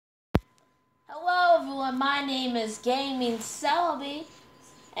Hello everyone, my name is Gaming Celebi,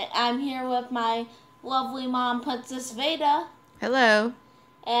 and I'm here with my lovely mom, Princess Veda. Hello.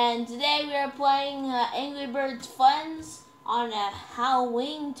 And today we are playing Angry Birds Funds on a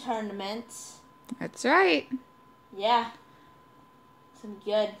Halloween tournament. That's right. Yeah, it's gonna be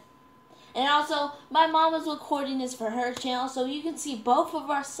good. And also, my mom is recording this for her channel, so you can see both of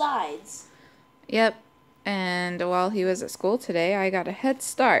our sides. Yep. And while he was at school today, I got a head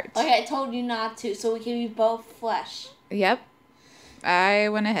start. Okay, I told you not to, so we can be both flesh. Yep. I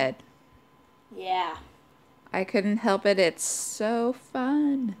went ahead. Yeah. I couldn't help it. It's so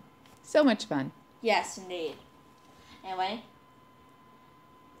fun. So much fun. Yes, indeed. Anyway.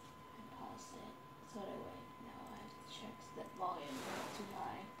 I paused it. So do I wait. No, I have to check that volume not too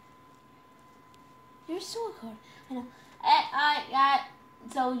high. You're still recording. I know. I got.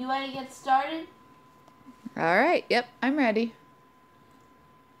 So you ready to get started? All right. Yep. I'm ready.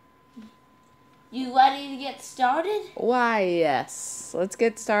 You ready to get started? Why, yes. Let's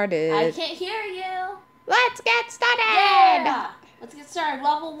get started. I can't hear you. Let's get started. Yeah. Let's get started.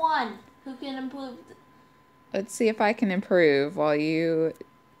 Level 1. Who can improve? Let's see if I can improve while you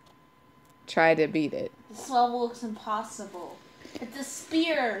try to beat it. This level looks impossible. It's a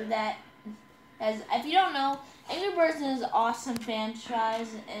spear that has. If you don't know, Angry Birds is an awesome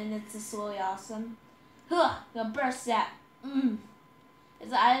franchise, and it's just really awesome. Huh, gonna burst that. I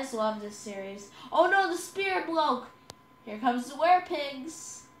just love this series. Oh no, the spear broke. Here comes the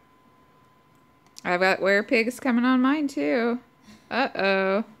werepigs. I've got werepigs coming on mine too.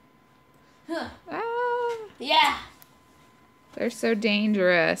 Uh-oh. Huh. Ah, Yeah. they're so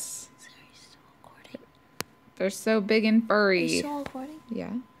dangerous. Are you still recording? They're so big and Are furry. you still recording?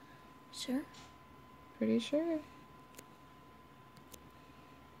 Yeah, Sure. pretty sure.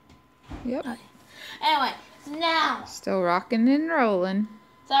 Yep. Okay. Anyway, so now. Still rocking and rolling.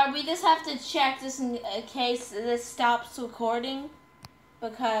 So we just have to check this in case this stops recording.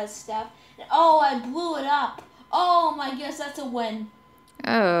 Because stuff. Oh, I blew it up. Oh my goodness, that's a win.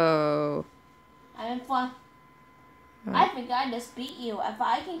 Oh. I'm in fun. I think I just beat you. If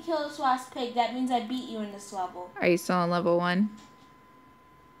I can kill this last pig, that means I beat you in this level. Are you still on level 1?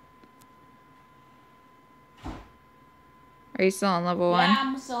 Are you still on level 1? Yeah,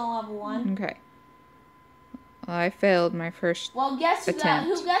 I'm still on level 1. Okay. Well, I failed my first Well, guess attempt.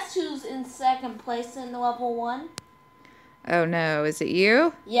 who's in second place in the level 1? Oh no, is it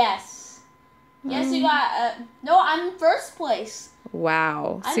you? Yes. Yes, you got. No, I'm in first place.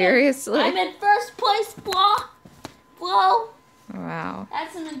 Wow. I'm Seriously? I'm in first place, bro. Wow.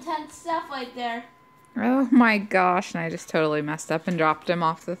 That's some intense stuff right there. Oh my gosh, and I just totally messed up and dropped him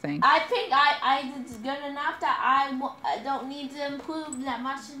off the thing. I think I did good enough that I don't need to improve that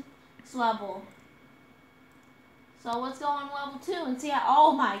much in this level. So let's go on level 2 and see how.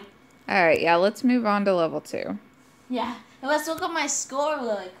 Oh my. Alright, yeah, let's move on to level 2. Yeah. Let's look at my score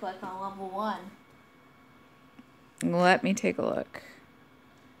really quick on level 1. Let me take a look.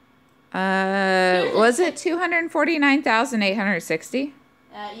 Was it 249,860?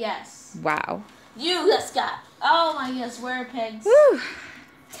 Yes. Wow. You just got. Oh my goodness, werepigs. Woo.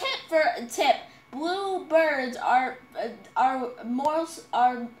 Tip. Blue birds are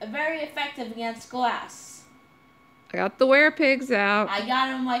very effective against glass. I got the werepigs out. I got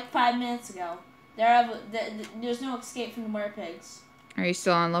them like 5 minutes ago. There's no escape from the werepigs. Are you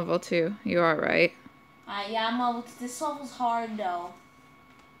still on level 2? You are, right? Yeah, I'm level. This level's hard though.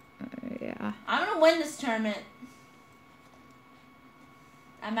 Yeah. I'm gonna win this tournament.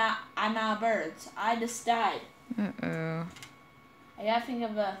 I'm out of birds. I just died. Uh-oh. I gotta think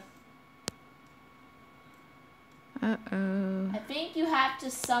of a. Uh-oh. I think you have to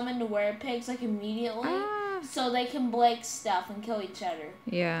summon the werepigs like immediately, Ah. so they can break stuff and kill each other.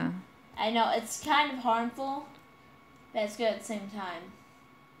 Yeah. I know it's kind of harmful, but it's good at the same time.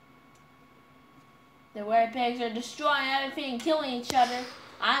 The werepigs are destroying everything and killing each other.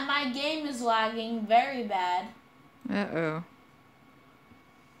 My game is lagging very bad. Uh-oh.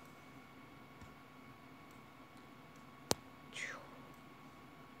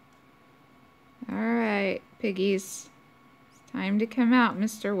 Alright, piggies. It's time to come out,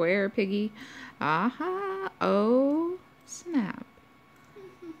 Mr. Werepiggy. Aha! Oh, snap.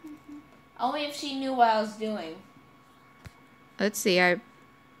 Only if she knew what I was doing. Let's see, I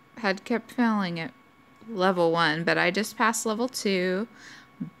had kept failing at level 1, but I just passed level 2.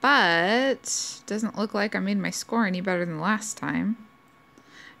 But doesn't look like I made my score any better than last time.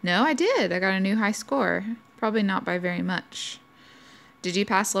 No, I did. I got a new high score. Probably not by very much. Did you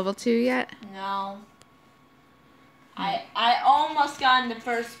pass level 2 yet? No. I almost got in the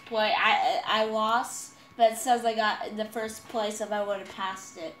first place. I lost, but it says I got in the first place if I would have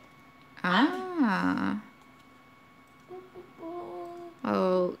passed it. Ah.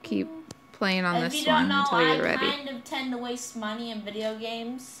 I'll keep playing on If this you don't one know, until you're ready. I kind of tend to waste money in video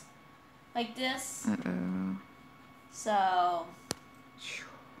games like this. Uh-oh. So.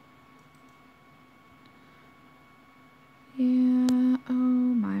 Yeah, oh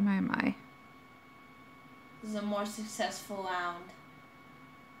my. This is a more successful round.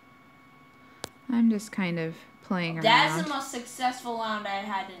 I'm just kind of playing around. That's the most successful round I've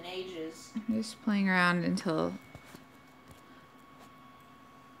had in ages. I'm just playing around until...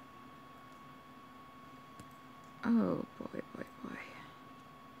 Oh, boy.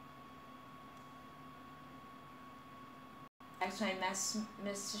 Actually, I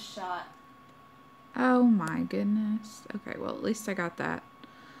missed a shot. Oh my goodness. Okay, well, at least I got that.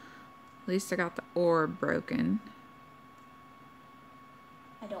 At least I got the orb broken.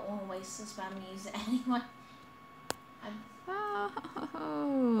 I don't want to waste this, but I'm going to use it anyway.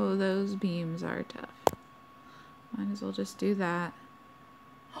 Oh, those beams are tough. Might as well just do that.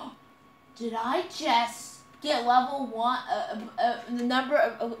 Did I just get level 1, the number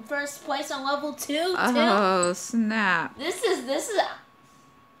of first place on level 2 too? Oh, snap. This is,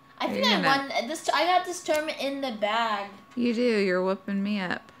 I think I won this, I got this tournament in the bag. You do, you're whooping me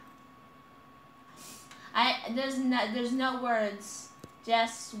up. There's no words,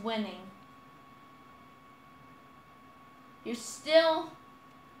 just winning. You're still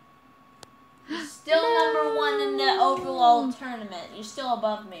number 1 in the overall tournament. You're still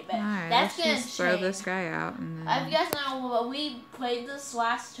above me, but that's gonna change. Throw this guy out. And then... You guys know we played this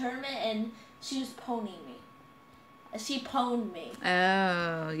last tournament, and she was ponying me. She pwned me.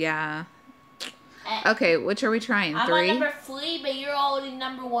 Oh yeah. Okay, which are we trying? I'm 3? on number 3, but you're already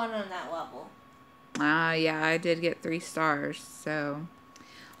number 1 on that level. Yeah, I did get 3 stars, so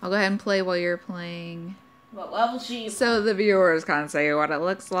I'll go ahead and play while you're playing. What level should you? So the viewers can see what it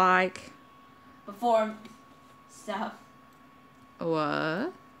looks like. Before stuff.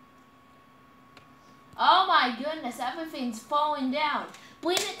 What? Oh my goodness, everything's falling down.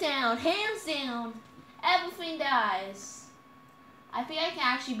 Bring it down, hands down. Everything dies. I think I can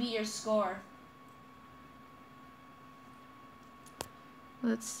actually beat your score.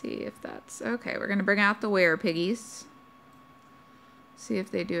 Let's see if that's... Okay, we're going to bring out the Werepiggies. See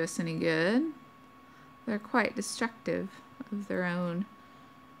if they do us any good. They're quite destructive of their own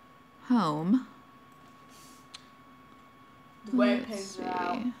home. The Werepigs are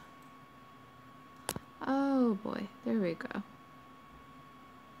out. Oh boy, there we go.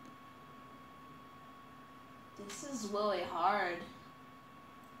 This is really hard.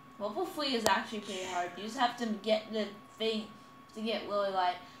 Level 3 is actually pretty hard. You just have to get the thing to get really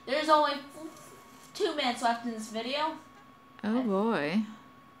light. There's only 2 minutes left in this video. Oh boy.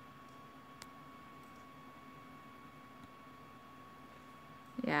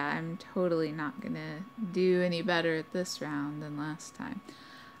 Yeah, I'm totally not gonna do any better at this round than last time.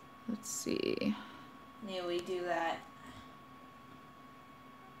 Let's see. Yeah, we do that.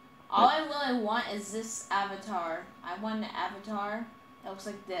 All I really want is this avatar. I want an avatar that looks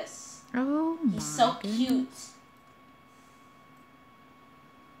like this. Oh my He's so goodness. cute.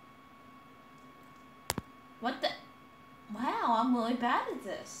 What the? Wow, I'm really bad at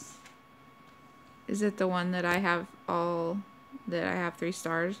this. Is it the one that I have that I have 3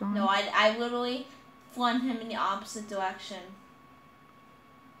 stars on? No, I literally flung him in the opposite direction.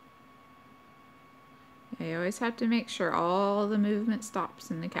 Yeah, you always have to make sure all the movement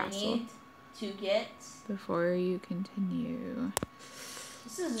stops in the castle. I need to get... Before you continue.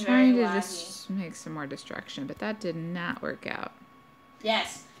 This is Trying very to laggy. just make some more distraction, but that did not work out.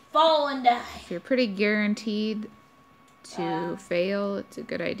 Yes. Fall and die. If you're pretty guaranteed to fail, it's a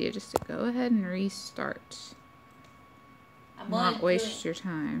good idea just to go ahead and restart. Not waste your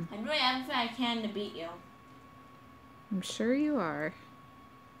time. I'm doing everything I can to beat you. I'm sure you are.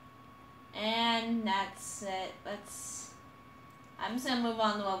 And that's it. I'm just gonna move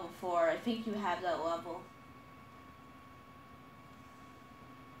on to level 4. I think you have that level.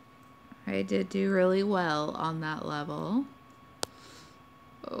 I did do really well on that level.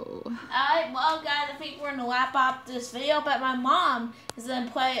 Oh. Alright, well guys, I think we're gonna wrap up this video, but my mom is gonna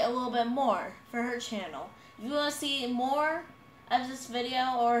play a little bit more for her channel. If you wanna see more of this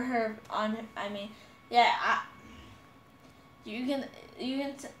video or her on, you can,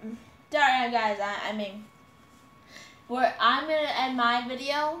 sorry guys, where I'm gonna end my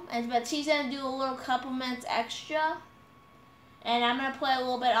video, but she's gonna do a little couple minutes extra, and I'm gonna play a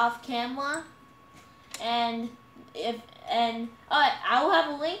little bit off camera, and I will have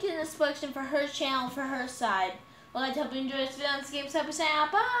a link in the description for her channel, for her side. Well, I hope you enjoyed this video, and Games Hyper saying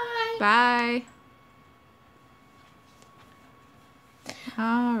out. Bye! Bye!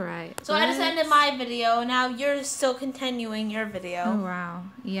 Alright. So I just ended my video. Now you're still continuing your video. Oh, wow.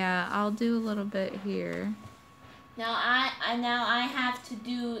 Yeah, I'll do a little bit here. Now I have to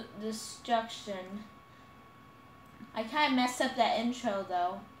do destruction. I kind of messed up that intro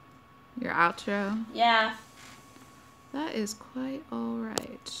though. Your outro? Yeah. That is quite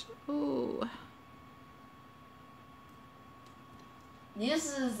alright. Ooh.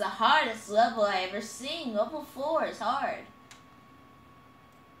 This is the hardest level I ever seen. Level 4 is hard.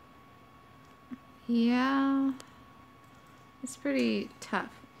 Yeah. It's pretty tough.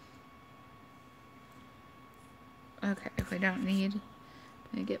 Okay, we don't need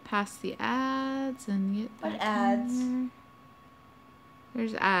to get past the ads and get What back ads? in there.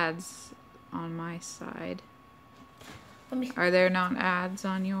 There's ads on my side. Are there not ads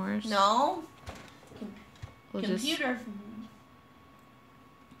on yours? No. We'll Computer. Just,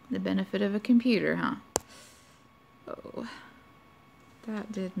 the benefit of a computer, huh? Oh,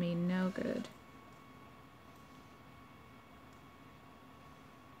 that did me no good.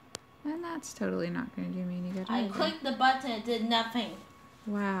 And that's totally not going to do me any good. I clicked the button, it did nothing.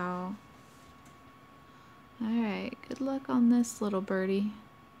 Wow. Alright, good luck on this little birdie.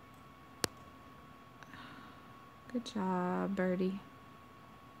 Good job, birdie.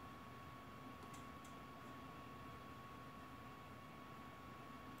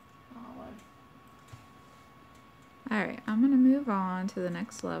 Alright, I'm going to move on to the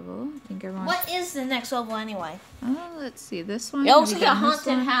next level. I think everyone... What is the next level anyway? Oh, let's see. This one? It looks like a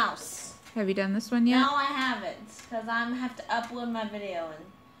haunted house. Have you done this one yet? No, I haven't. Because I'm have to upload my video and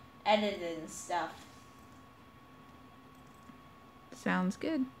edit it and stuff. Sounds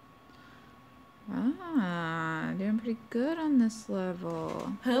good. Ah, doing pretty good on this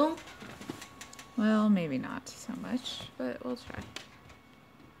level. Who? Well, maybe not so much, but we'll try.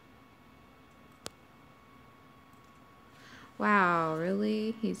 Wow,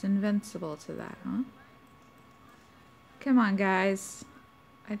 really? He's invincible to that, huh? Come on, guys.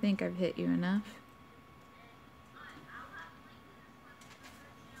 I think I've hit you enough.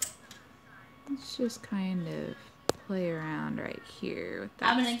 Let's just kind of play around right here with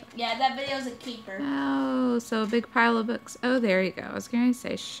that. Yeah, that video's a keeper. Oh, so a big pile of books. Oh, there you go. I was going to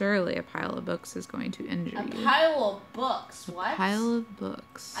say, surely a pile of books is going to injure you. A pile of books? What? A pile of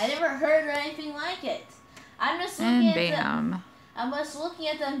books. I never heard of anything like it. I'm just looking and bam. I'm just looking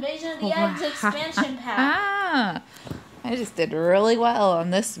at the Invasion of the Eggs expansion pack. Ah, I just did really well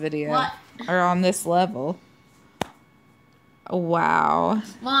on this video. What? Or on this level. Wow.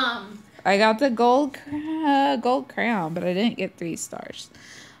 Mom. I got the gold crown, but I didn't get 3 stars.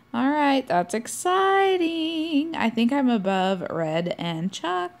 All right, that's exciting. I think I'm above Red and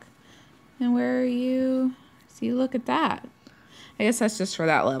Chuck. And where are you? See, look at that. I guess that's just for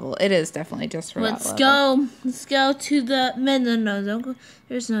that level. It is definitely just for that level. Let's go to the... No, don't go.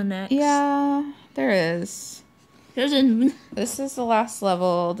 There's no next. Yeah, there is. This is the last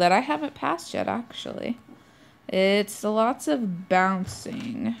level that I haven't passed yet, actually. It's lots of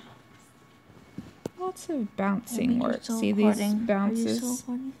bouncing. Lots of bouncing work. See these bounces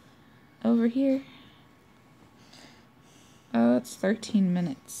over here? Oh, it's 13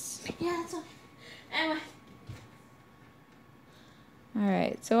 minutes. Yeah, it's okay. Anyway.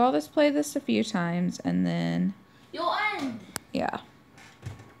 Alright, so I'll just play this a few times and then... You'll end. Yeah.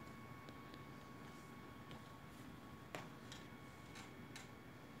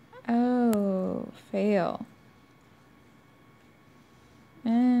 Oh, fail.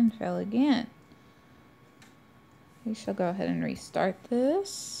 And fail again. We shall go ahead and restart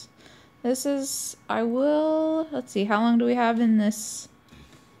this. This is, let's see, how long do we have in this?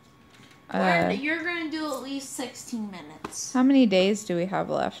 You're going to do at least 16 minutes. How many days do we have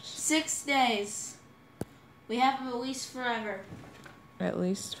left? 6 days. We have at least forever. At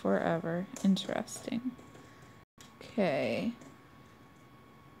least forever. Interesting. Okay.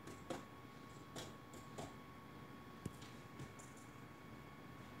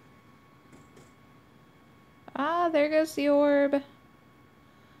 Ah, there goes the orb. It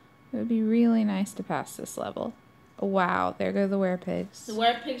would be really nice to pass this level. Wow, there go the werepigs. The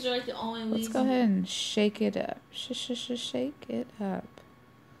werepigs are like the only reason. Let's go ahead and shake it up. Shake it up.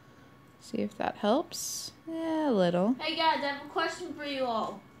 See if that helps. Yeah, a little. Hey guys, I have a question for you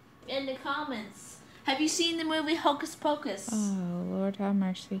all. In the comments. Have you seen the movie Hocus Pocus? Oh, Lord have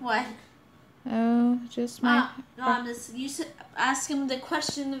mercy. What? Oh, just my... No, I'm just asking the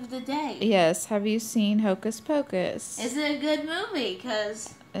question of the day. Yes, have you seen Hocus Pocus? Is it a good movie?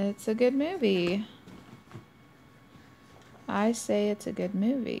 Because... It's a good movie. I say it's a good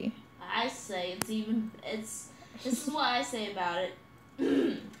movie. I say this is what I say about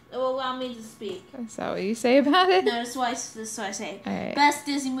it. It will allow me to speak. Is that what you say about it? No, this is what I say. All right. Best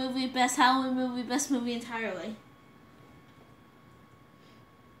Disney movie, best Halloween movie, best movie entirely.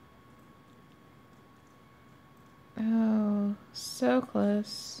 Oh, so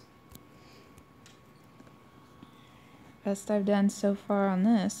close. Best I've done so far on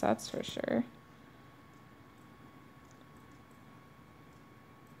this, that's for sure.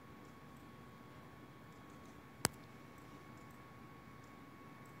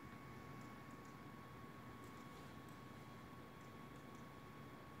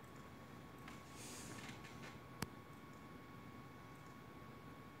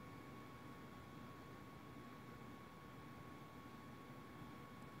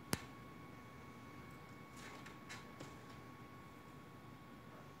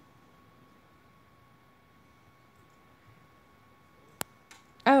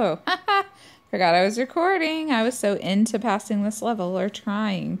 Oh, forgot I was recording. I was so into passing this level, or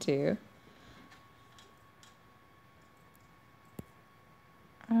trying to.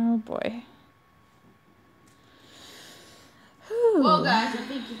 Oh boy. Well, guys, I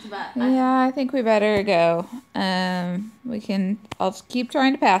think it's about. Yeah, I think we better go. I'll keep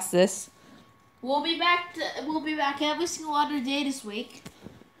trying to pass this. We'll be back every single other day this week.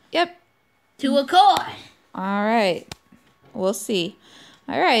 Yep. To record. All right. We'll see.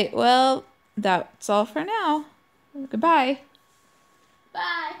 All right. Well, that's all for now. Goodbye.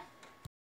 Bye.